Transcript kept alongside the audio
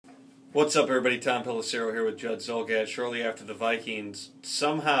What's up, everybody? Tom Pelissero here with Judd Zulgad. Shortly after the Vikings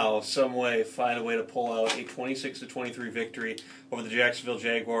somehow, someway, find a way to pull out a 26-23 victory over the Jacksonville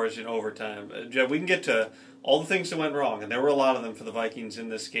Jaguars in overtime. Judd, we can get to all the things that went wrong, and there were a lot of them for the Vikings in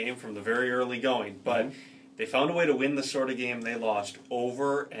this game from the very early going, but they found a way to win the sort of game they lost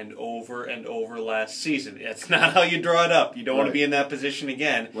over and over and over last season. It's not how you draw it up. You don't want to be in that position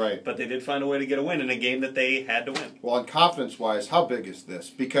again, but they did find a way to get a win in a game that they had to win. Well, and confidence-wise, how big is this?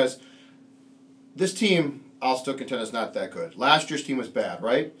 Because this team, I'll still contend, is not that good. Last year's team was bad,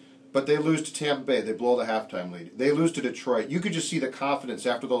 right? But they lose to Tampa Bay. They blow the halftime lead. They lose to Detroit. You could just see the confidence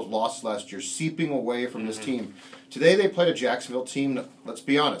after those losses last year seeping away from this team. Today they played a Jacksonville team that, let's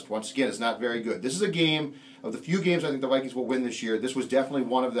be honest, once again, is not very good. This is a game of the few games I think the Vikings will win this year. This was definitely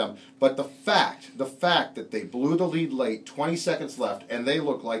one of them. But the fact that they blew the lead late, 20 seconds left, and they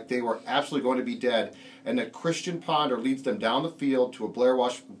looked like they were absolutely going to be dead, and that Christian Ponder leads them down the field to a Blair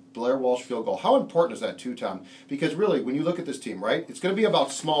Walsh field goal. How important is that too, Tom? Because really, when you look at this team, right, it's going to be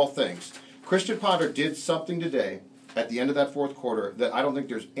about small things. Christian Ponder did something today at the end of that fourth quarter that I don't think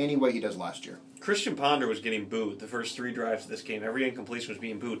there's any way he does last year. Christian Ponder was getting booed the first three drives of this game. Every incompletion was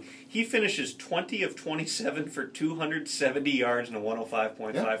being booed. He finishes 20 of 27 for 270 yards and a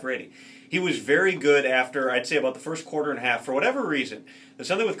 105.5 rating. He was very good after, I'd say, about the first quarter and a half. For whatever reason, there's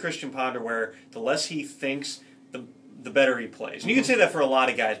something with Christian Ponder where the less he thinks, the better he plays. And you can say that for a lot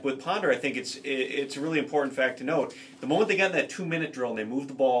of guys, but with Ponder, I think it's a really important fact to note. The moment they got in that 2-minute drill and they moved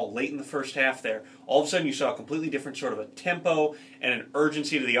the ball late in the first half there, all of a sudden you saw a completely different sort of a tempo and an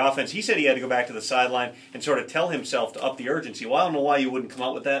urgency to the offense. He said he had to go back to the sideline and sort of tell himself to up the urgency. Well, I don't know why you wouldn't come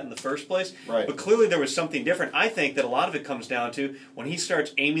out with that in the first place, but clearly there was something different. I think that a lot of it comes down to when he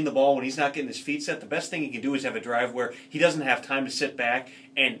starts aiming the ball, when he's not getting his feet set, the best thing he can do is have a drive where he doesn't have time to sit back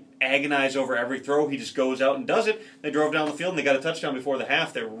and agonize over every throw. He just goes out and does it. They drove down the field and they got a touchdown before the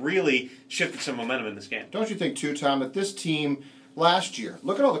half that really shifted some momentum in this game. Don't you think, too, Tom, that this team last year,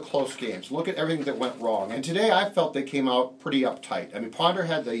 look at all the close games, look at everything that went wrong, and today I felt they came out pretty uptight. I mean, Ponder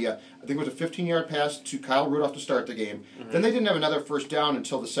had the, I think it was a 15-yard pass to Kyle Rudolph to start the game. Then they didn't have another first down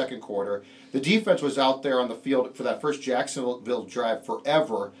until the second quarter. The defense was out there on the field for that first Jacksonville drive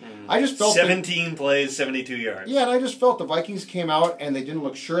forever. I just felt 17 plays, 72 yards. Yeah, and I just felt the Vikings came out and they didn't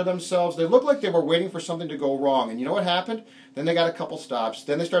look sure of themselves. They looked like they were waiting for something to go wrong. And you know what happened? Then they got a couple stops.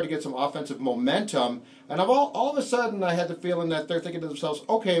 Then they started to get some offensive momentum. And all of a sudden, I had the feeling that they're thinking to themselves,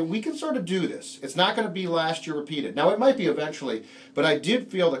 okay, we can sort of do this. It's not going to be last year repeated. Now, it might be eventually, but I did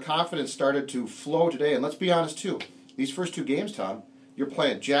feel the confidence started to flow today. And let's be honest, too. These first two games, Tom, you're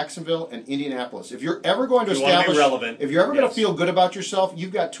playing Jacksonville and Indianapolis. If you're ever going to establish, if you're ever going to feel good about yourself,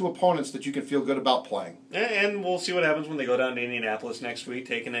 you've got two opponents that you can feel good about playing. And we'll see what happens when they go down to Indianapolis next week,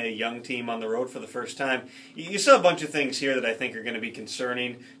 taking a young team on the road for the first time. You saw a bunch of things here that I think are going to be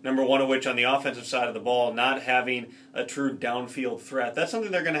concerning. Number one of which, on the offensive side of the ball, not having a true downfield threat. That's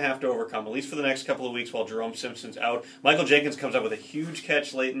something they're going to have to overcome, at least for the next couple of weeks while Jerome Simpson's out. Michael Jenkins comes up with a huge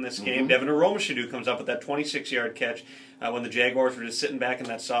catch late in this game. Devin Aromashadu comes up with that 26-yard catch when the Jaguars were just sitting back in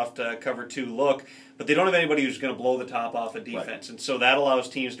that soft cover 2 look. But they don't have anybody who's going to blow the top off of defense. And so that allows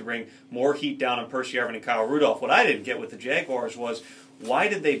teams to bring more heat down on Percy Harvin and Kyle Rudolph. What I didn't get with the Jaguars was, why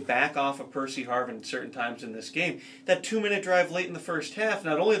did they back off of Percy Harvin at certain times in this game? That 2-minute drive late in the first half,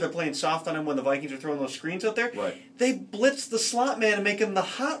 not only are they playing soft on him when the Vikings are throwing those screens out there, they blitz the slot man and make him the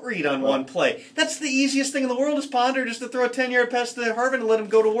hot read on one play. That's the easiest thing in the world is Ponder, just to throw a 10-yard pass to Harvin and let him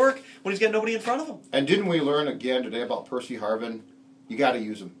go to work when he's got nobody in front of him. And didn't we learn again today about Percy Harvin? You got to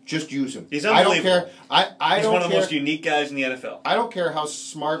use him. Just use him. He's unbelievable. I don't care. He's one of the most unique guys in the NFL. I don't care how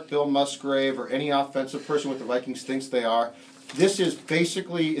smart Bill Musgrave or any offensive person with the Vikings thinks they are. This is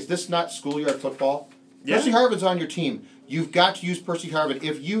basically, is this not schoolyard football? Yeah. Percy Harvin's on your team. You've got to use Percy Harvin.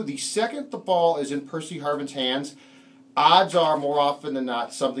 The second the ball is in Percy Harvin's hands, odds are more often than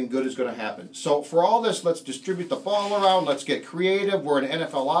not something good is going to happen. So for all this, let's distribute the ball around. Let's get creative. We're an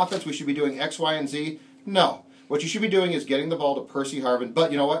NFL offense. We should be doing X, Y, and Z. No. What you should be doing is getting the ball to Percy Harvin.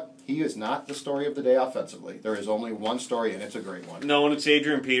 But you know what? He is not the story of the day offensively. There is only one story, and it's a great one. No, and it's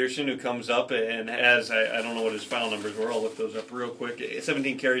Adrian Peterson who comes up and has, I don't know what his final numbers were. I'll look those up real quick.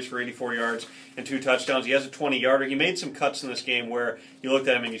 17 carries for 84 yards and 2 touchdowns. He has a 20-yarder. He made some cuts in this game where you looked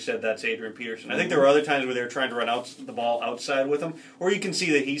at him and you said, that's Adrian Peterson. I think there were other times where they were trying to run out the ball outside with him, or you can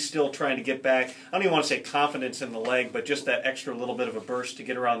see that he's still trying to get back. I don't even want to say confidence in the leg, but just that extra little bit of a burst to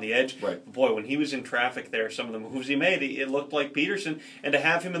get around the edge. But boy, when he was in traffic there, some of the moves he made, it looked like Peterson. And to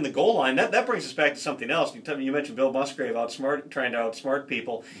have him in the goal line, that brings us back to something else. You mentioned Bill Musgrave trying to outsmart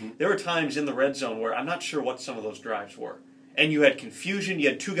people. There were times in the red zone where I'm not sure what some of those drives were. and you had confusion. You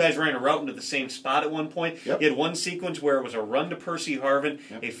had two guys running a route into the same spot at one point. Yep. You had one sequence where it was a run to Percy Harvin,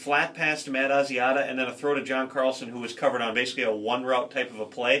 a flat pass to Matt Asiata, and then a throw to John Carlson, who was covered on basically a one-route type of a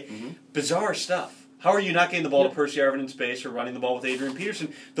play. Bizarre stuff. How are you not getting the ball to Percy Harvin in space or running the ball with Adrian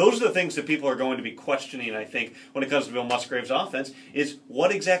Peterson? Those are the things that people are going to be questioning, I think, when it comes to Bill Musgrave's offense, is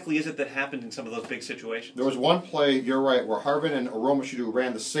what exactly is it that happened in some of those big situations? There was one play, you're right, where Harvin and Aromashadu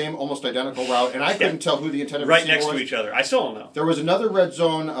ran the same, almost identical route, and I couldn't tell who the intended right receiver was. Right next to each other. I still don't know. There was another red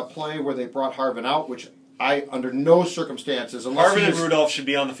zone play where they brought Harvin out, which I, under no circumstances, unless Harvin and Rudolph should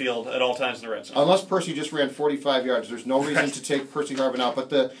be on the field at all times in the red zone. Unless Percy just ran 45 yards, there's no reason to take Percy Harvin out. But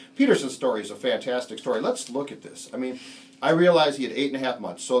the Peterson story is a fantastic story. Let's look at this. I mean, I realize he had 8.5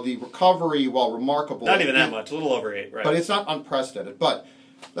 months, so the recovery, while remarkable, not even that much, a little over 8, right? But it's not unprecedented. But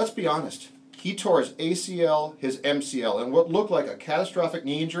let's be honest, he tore his ACL, his MCL, and what looked like a catastrophic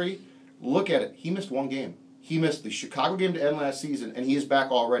knee injury. Look at it. He missed one game. He missed the Chicago game to end last season, and he is back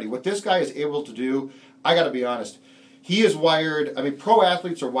already. What this guy is able to do, I got to be honest, he is wired. I mean, pro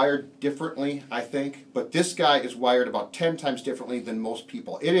athletes are wired differently, I think, but this guy is wired about 10 times differently than most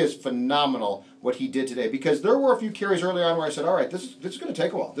people. It is phenomenal what he did today, because there were a few carries early on where I said, all right, this is going to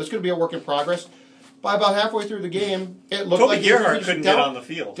take a while. This is going to be a work in progress. By about halfway through the game, it looked like Gerhardt couldn't get on the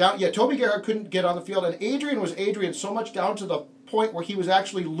field. Toby Gerhardt couldn't get on the field, and Adrian was Adrian so much down to the point where he was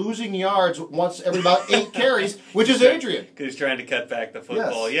actually losing yards once every about 8 carries, which is Adrian. Because he's trying to cut back the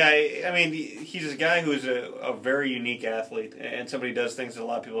football. Yes. Yeah, I mean, he's a guy who's a very unique athlete, and somebody who does things that a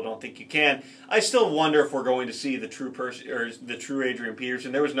lot of people don't think you can. I still wonder if we're going to see the true Adrian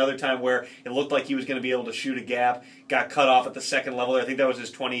Peterson. There was another time where it looked like he was going to be able to shoot a gap, got cut off at the second level. I think that was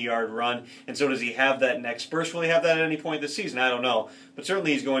his 20-yard run. And so does he have that next burst? Will he have that at any point this season? I don't know. But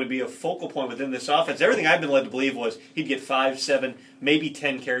certainly he's going to be a focal point within this offense. Everything I've been led to believe was he'd get 5, 7, maybe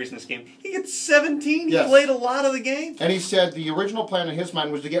 10 carries in this game. He gets 17. He played a lot of the game. And he said the original plan in his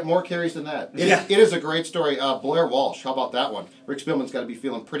mind was to get more carries than that. It is a great story. Blair Walsh, how about that one? Rick Spielman's got to be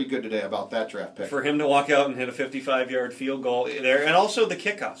feeling pretty good today about that draft pick. For him to walk out and hit a 55-yard field goal there, and also the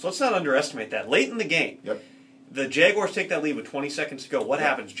kickoffs. Let's not underestimate that. Late in the game, the Jaguars take that lead with 20 seconds to go. What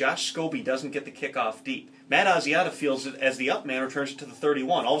happens? Josh Scobie doesn't get the kickoff deep. Matt Asiata feels it as the up man returns it to the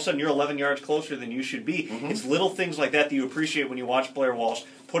 31. All of a sudden, you're 11 yards closer than you should be. It's little things like that you appreciate when you watch Blair Walsh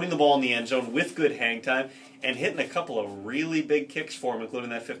putting the ball in the end zone with good hang time and hitting a couple of really big kicks for him, including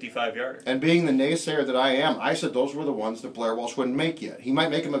that 55-yarder. And being the naysayer that I am, I said those were the ones that Blair Walsh wouldn't make yet. He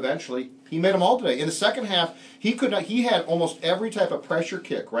might make them eventually. He made them all today. In the second half, he could not. He had almost every type of pressure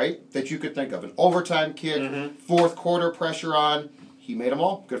kick, right, that you could think of. An overtime kick, fourth quarter pressure on. He made them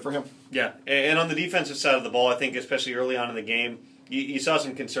all. Good for him. Yeah, and on the defensive side of the ball, I think especially early on in the game, you saw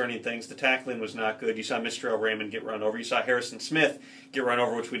some concerning things. The tackling was not good. You saw Mr. Raymond get run over. You saw Harrison Smith get run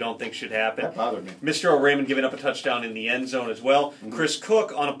over, which we don't think should happen. That bothered me. Mr. Raymond giving up a touchdown in the end zone as well. Chris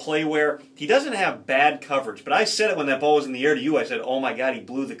Cook on a play where he doesn't have bad coverage. But I said it when that ball was in the air to you. I said, oh, my God, he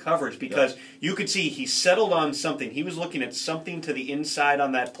blew the coverage because you could see he settled on something. He was looking at something to the inside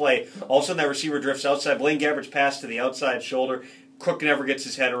on that play. All of a sudden, that receiver drifts outside. Blaine Gabbert's pass to the outside shoulder. Cook never gets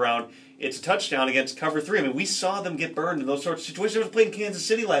his head around. It's a touchdown against cover 3. I mean, we saw them get burned in those sorts of situations. They were playing Kansas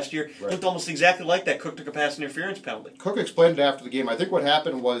City last year. It looked almost exactly like that. Cook took a pass interference penalty. Cook explained it after the game. I think what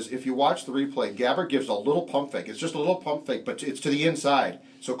happened was, if you watch the replay, Gabbert gives a little pump fake. It's just a little pump fake, but it's to the inside.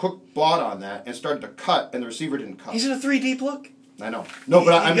 So Cook bought on that and started to cut, and the receiver didn't cut. He's in a 3-deep look. I know. No,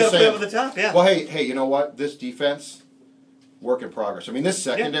 but I'm just saying. Over the top, yeah. Well, hey, you know what? This defense, work in progress. I mean, this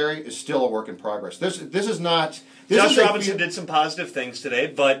secondary is still a work in progress. This is not. Josh Robinson did some positive things today,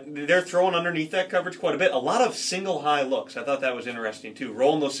 but they're throwing underneath that coverage quite a bit. A lot of single high looks. I thought that was interesting, too,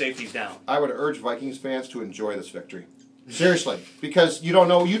 rolling those safeties down. I would urge Vikings fans to enjoy this victory. Seriously, because you don't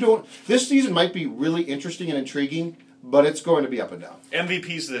know. This season might be really interesting and intriguing, but it's going to be up and down.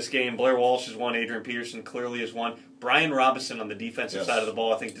 MVPs of this game, Blair Walsh is one, Adrian Peterson clearly is one. Brian Robinson on the defensive side of the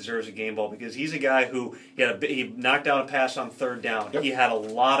ball, I think, deserves a game ball because he's a guy who he knocked out a pass on third down. He had a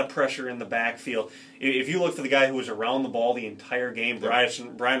lot of pressure in the backfield. If you look for the guy who was around the ball the entire game,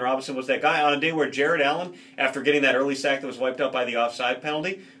 Brian Robinson was that guy on a day where Jared Allen, after getting that early sack that was wiped out by the offside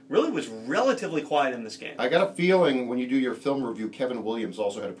penalty, really was relatively quiet in this game. I got a feeling when you do your film review, Kevin Williams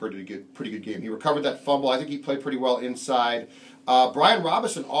also had a pretty good game. He recovered that fumble. I think he played pretty well inside. Brian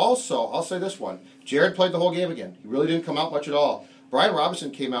Robinson also, I'll say this one. Jared played the whole game again. He really didn't come out much at all. Brian Robinson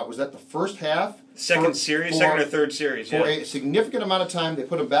came out, was that the first half? Second or third series. For a significant amount of time. They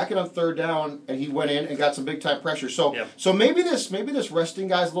put him back in on third down, and he went in and got some big-time pressure. So maybe this resting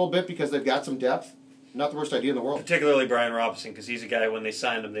guys a little bit because they've got some depth. Not the worst idea in the world. Particularly Brian Robinson, because he's a guy, when they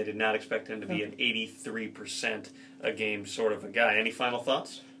signed him, they did not expect him to be an 83% a game sort of a guy. Any final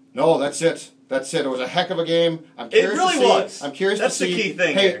thoughts? No, that's it. That's it. It was a heck of a game. I'm curious It really to see. was. I'm curious That's to see. the key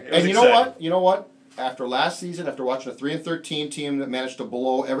thing Hey, here. It was and you know exciting. what? You know what? After last season, after watching a 3-13 team that managed to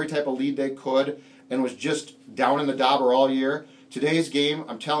blow every type of lead they could and was just down in the dauber all year, today's game,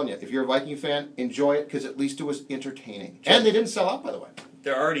 I'm telling you, if you're a Viking fan, enjoy it because at least it was entertaining. And they didn't sell out, by the way.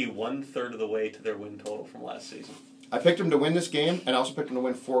 They're already 1/3 of the way to their win total from last season. I picked them to win this game, and I also picked them to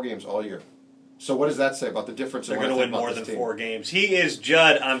win 4 games all year. So what does that say about the difference? They're in going to win more than 4 games. He is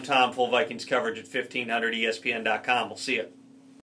Judd. I'm Tom. Full Vikings coverage at 1500ESPN.com. We'll see you.